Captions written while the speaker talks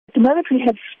the moment we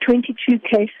have 22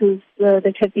 cases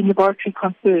that have been laboratory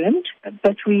confirmed,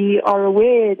 but we are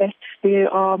aware that there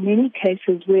are many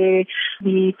cases where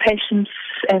the patients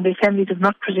and their families have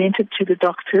not presented to the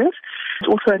doctors. There's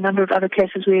also a number of other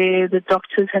cases where the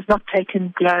doctors have not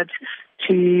taken blood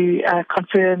to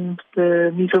confirm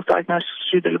the measles diagnosis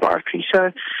through the laboratory.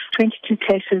 So 22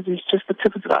 cases is just the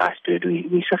tip of the iceberg.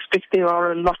 We suspect there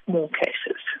are a lot more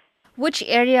cases. Which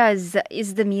areas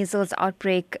is the measles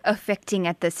outbreak affecting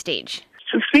at this stage?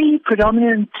 So 3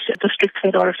 predominant districts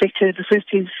that are affected. The first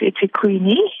is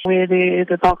eThekwini, where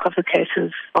the bulk of the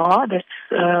cases are. That's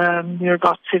there are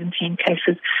about 17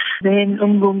 cases. Then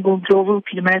Umgungundlovu,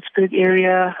 Pietermaritzburg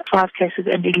area, 5 cases,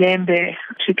 and Ilembe,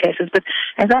 2 cases. But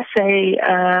as I say,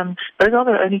 those are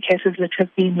the only cases that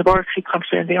have been laboratory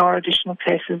confirmed. There are additional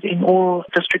cases in all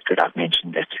districts that I've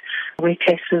mentioned where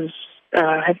cases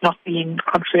have not been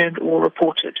confirmed or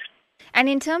reported. And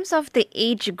in terms of the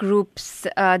age groups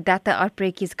that the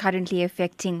outbreak is currently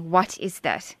affecting, what is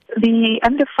that? The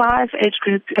under 5 age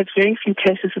group has very few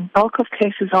cases. The bulk of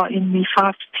cases are in the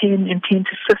 5 to 10 and 10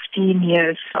 to 15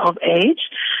 years of age.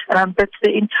 But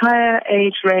the entire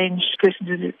age range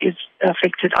person is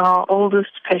affected. Our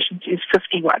oldest patient is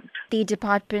 51. The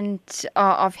Department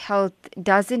of Health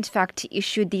does in fact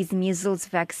issue these measles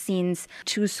vaccines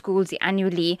to schools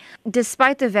annually.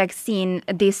 Despite the vaccine,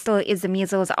 there still is a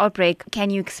measles outbreak.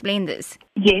 Can you explain this?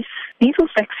 Yes.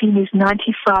 Measles vaccine is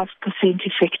 95%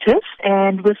 effective,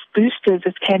 and with boosters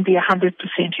it can be 100%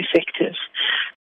 effective.